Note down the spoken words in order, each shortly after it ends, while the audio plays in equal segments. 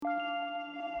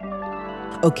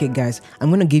Okay, guys, I'm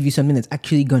going to give you something that's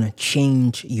actually going to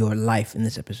change your life in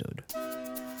this episode.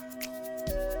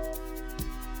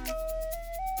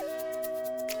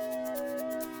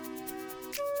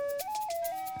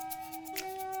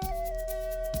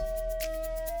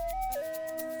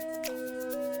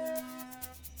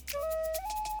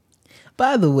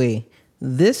 By the way,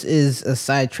 this is a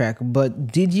sidetrack, but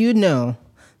did you know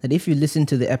that if you listen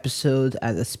to the episode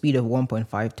at a speed of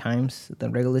 1.5 times the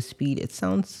regular speed, it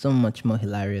sounds so much more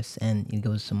hilarious and it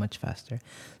goes so much faster?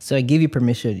 So I give you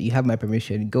permission, you have my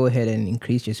permission, go ahead and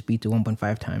increase your speed to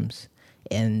 1.5 times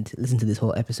and listen to this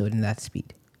whole episode in that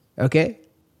speed. Okay?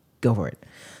 Go for it.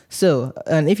 So,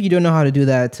 and if you don't know how to do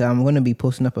that, I'm going to be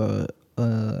posting up a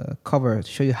cover to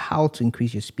show you how to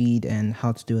increase your speed and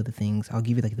how to do other things. I'll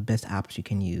give you like the best apps you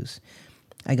can use.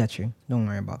 I got you. Don't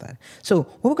worry about that. So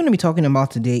what we're going to be talking about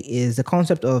today is the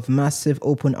concept of massive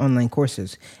open online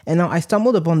courses. And now I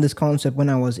stumbled upon this concept when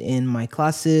I was in my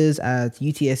classes at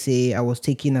UTSA. I was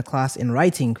taking a class in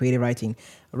writing, creative writing.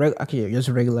 Actually, just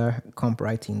regular comp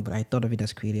writing, but I thought of it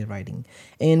as creative writing.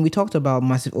 And we talked about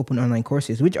massive open online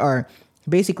courses, which are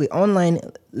basically online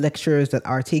lectures that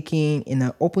are taking in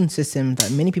an open system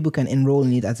that many people can enroll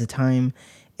in it at a time.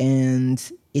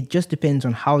 And it just depends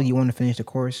on how you want to finish the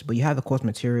course, but you have the course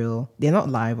material. They're not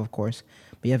live, of course,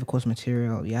 but you have the course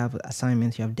material, you have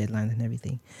assignments, you have deadlines and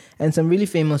everything. And some really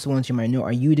famous ones you might know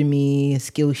are Udemy,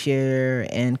 Skillshare,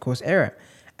 and Coursera.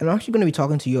 And I'm actually going to be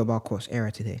talking to you about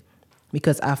Coursera today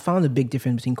because I found a big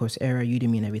difference between Coursera,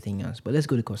 Udemy, and everything else. But let's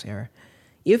go to Coursera.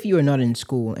 If you are not in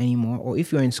school anymore, or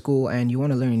if you're in school and you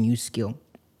want to learn a new skill,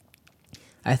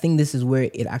 I think this is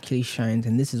where it actually shines,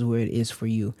 and this is where it is for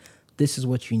you. This is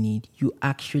what you need. You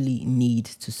actually need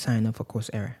to sign up for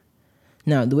Coursera.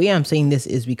 Now, the way I'm saying this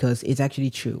is because it's actually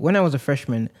true. When I was a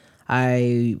freshman,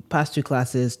 I passed through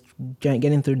classes,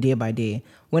 getting through day by day.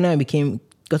 When I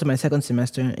got to my second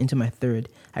semester, into my third,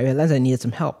 I realized I needed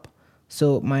some help.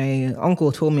 So my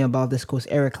uncle told me about this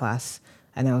Coursera class,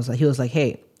 and he was like,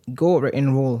 hey, go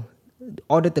enroll,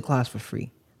 audit the class for free.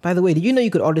 By the way, did you know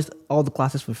you could audit all the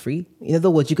classes for free? In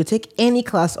other words, you could take any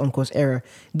class on Coursera,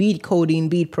 be it coding,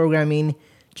 be it programming,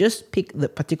 just pick the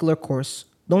particular course.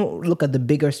 Don't look at the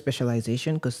bigger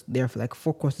specialization because there are like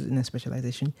 4 courses in a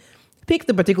specialization. Pick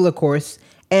the particular course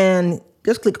and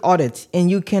just click audit,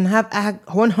 and you can have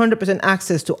 100%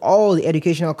 access to all the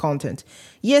educational content.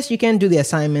 Yes, you can do the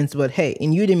assignments, but hey,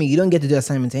 in Udemy, you don't get to do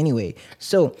assignments anyway.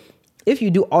 So if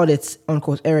you do audits on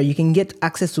Coursera, you can get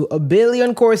access to 1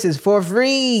 billion courses for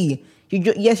free.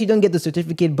 Yes, you don't get the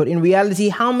certificate, but in reality,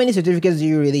 how many certificates do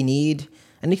you really need?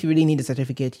 And if you really need a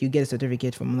certificate, you get a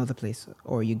certificate from another place,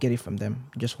 or you get it from them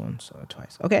just once or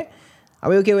twice. Okay? Are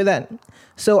we okay with that?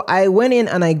 So I went in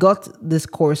and I got this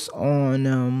course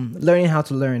on learning how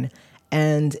to learn.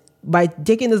 And by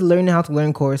taking this learning how to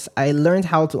learn course, I learned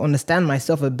how to understand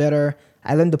myself a better.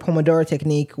 I learned the Pomodoro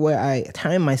technique where I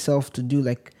time myself to do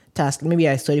like task. Maybe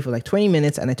I studied for like 20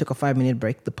 minutes and I took a 5-minute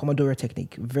break. The Pomodoro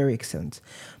technique, very excellent.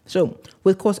 So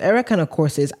with Coursera kind of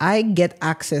courses, I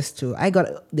got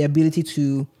the ability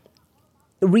to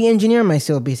re-engineer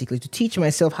myself, basically, to teach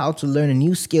myself how to learn a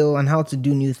new skill and how to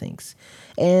do new things.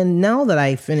 And now that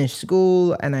I finished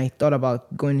school and I thought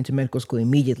about going into medical school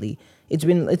immediately, it's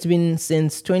been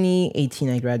since 2018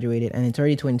 I graduated, and it's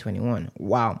already 2021.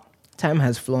 Wow. Time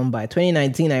has flown by.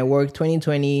 2019 I worked,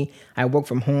 2020 I worked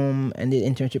from home and did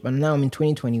internship, and now I'm in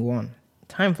 2021.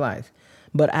 Time flies.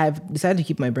 But I've decided to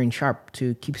keep my brain sharp,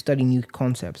 to keep studying new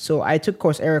concepts. So I took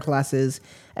Coursera classes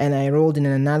and I enrolled in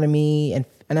an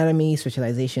anatomy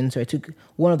specialization. So I took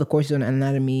one of the courses on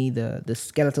anatomy, the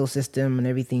skeletal system and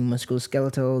everything,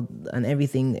 musculoskeletal and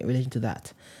everything in relation to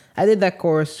that. I did that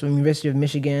course from University of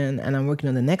Michigan, and I'm working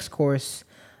on the next course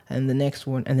and the next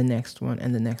one and the next one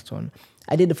and the next one.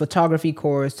 I did the photography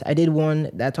course. I did one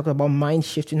that talked about mind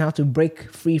shifting, how to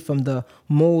break free from the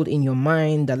mold in your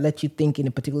mind that lets you think in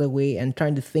a particular way and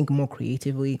trying to think more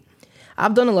creatively.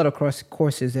 I've done a lot of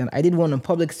courses, and I did one on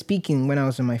public speaking when I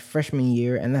was in my freshman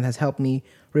year, and that has helped me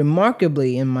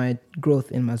remarkably in my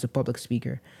growth as a public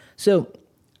speaker. So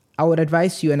I would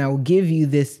advise you, and I will give you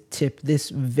this tip, this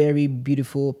very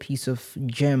beautiful piece of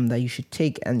gem that you should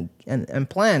take and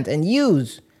plant and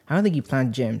use. I don't think you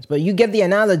plant gems, but you get the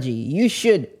analogy. You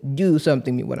should do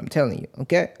something with what I'm telling you,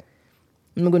 okay?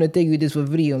 I'm not going to tell you this for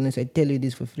free unless I tell you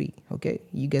this for free, okay?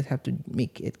 You guys have to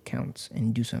make it count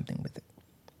and do something with it.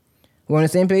 We're on the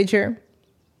same page here?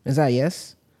 Is that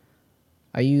yes?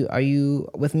 Are you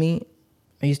with me?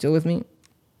 Are you still with me?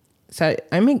 Sorry,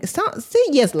 say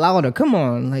yes louder. Come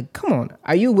on.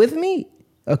 Are you with me?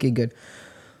 Okay, good.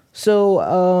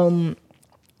 So,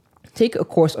 take a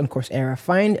course on Coursera.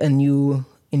 Find a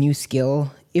new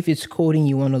skill if it's coding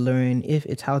you want to learn, if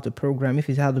it's how to program, if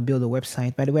it's how to build a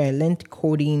website. By the way, I learned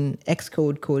coding,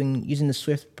 Xcode coding using the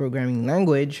Swift programming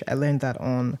language. I learned that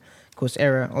on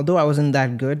Coursera, although I wasn't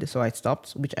that good, so I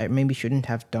stopped, which I maybe shouldn't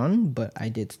have done, but I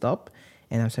did stop,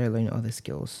 and I started learning other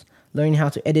skills. Learning how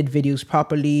to edit videos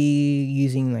properly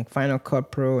using like Final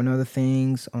Cut Pro and other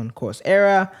things on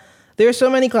Coursera. There are so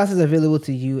many classes available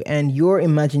to you, and your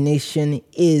imagination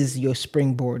is your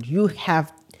springboard. You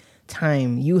have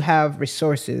time, you have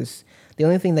resources. The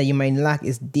only thing that you might lack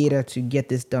is data to get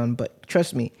this done. But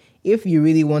trust me, if you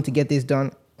really want to get this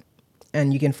done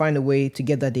and you can find a way to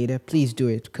get that data, please do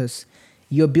it, because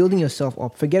you're building yourself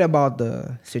up. Forget about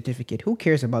the certificate. Who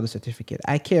cares about the certificate?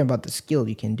 I care about the skill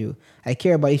you can do. I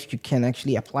care about if you can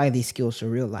actually apply these skills to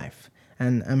real life.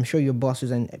 And I'm sure your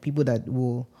bosses and people that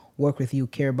will work with you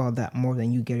care about that more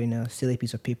than you getting a silly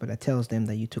piece of paper that tells them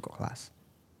that you took a class.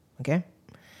 Okay?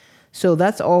 So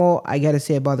that's all I got to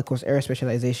say about the Coursera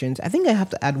specializations. I think I have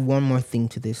to add one more thing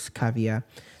to this caveat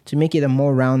to make it a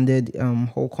more rounded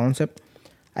whole concept.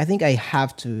 I think I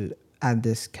have to add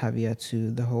this caveat to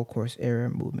the whole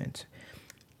Coursera movement.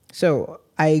 So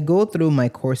I go through my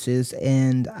courses,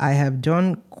 and I have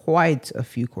done quite a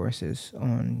few courses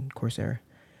on Coursera.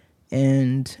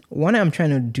 And one I'm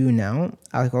trying to do now,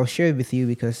 I'll share it with you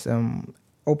because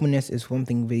openness is one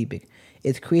thing really big.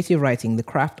 It's creative writing, the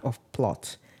craft of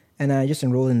plot. And I just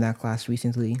enrolled in that class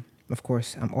recently. Of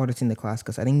course, I'm auditing the class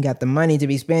because I didn't get the money to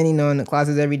be spending on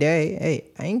classes every day. Hey,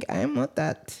 I'm not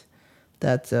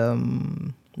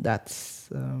what's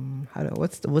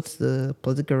the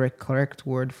politically correct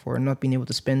word for not being able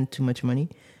to spend too much money?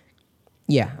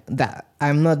 Yeah, that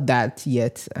I'm not that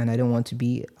yet, and I don't want to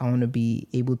be. I want to be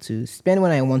able to spend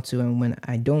when I want to, and when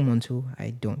I don't want to,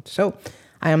 I don't. So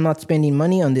I am not spending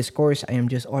money on this course. I am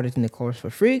just auditing the course for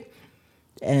free,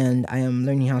 and I am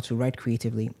learning how to write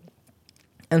creatively.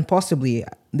 And possibly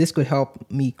this could help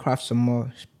me craft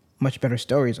some much better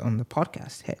stories on the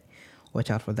podcast. Hey, watch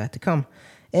out for that to come.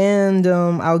 And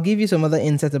I'll give you some other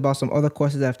insights about some other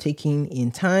courses I've taken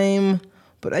in time.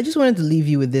 But I just wanted to leave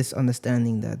you with this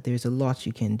understanding that there's a lot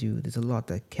you can do. There's a lot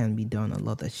that can be done, a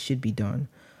lot that should be done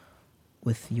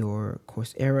with your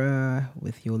Coursera,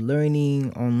 with your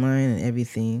learning online and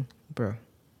everything. Bro,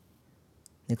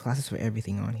 the classes for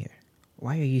everything on here.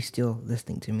 Why are you still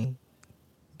listening to me?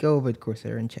 Go over to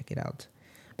Coursera and check it out.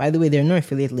 By the way, there are no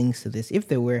affiliate links to this. If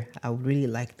there were, I would really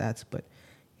like that. But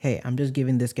hey, I'm just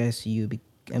giving this guys to you.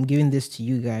 I'm giving this to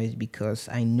you guys because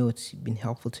I know it's been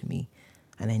helpful to me,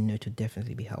 and I know it will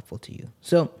definitely be helpful to you.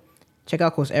 So check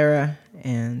out Coursera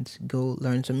and go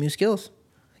learn some new skills.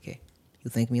 Okay,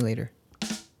 you'll thank me later,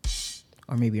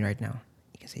 or maybe right now.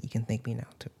 You can thank me now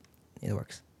too. It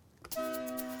works.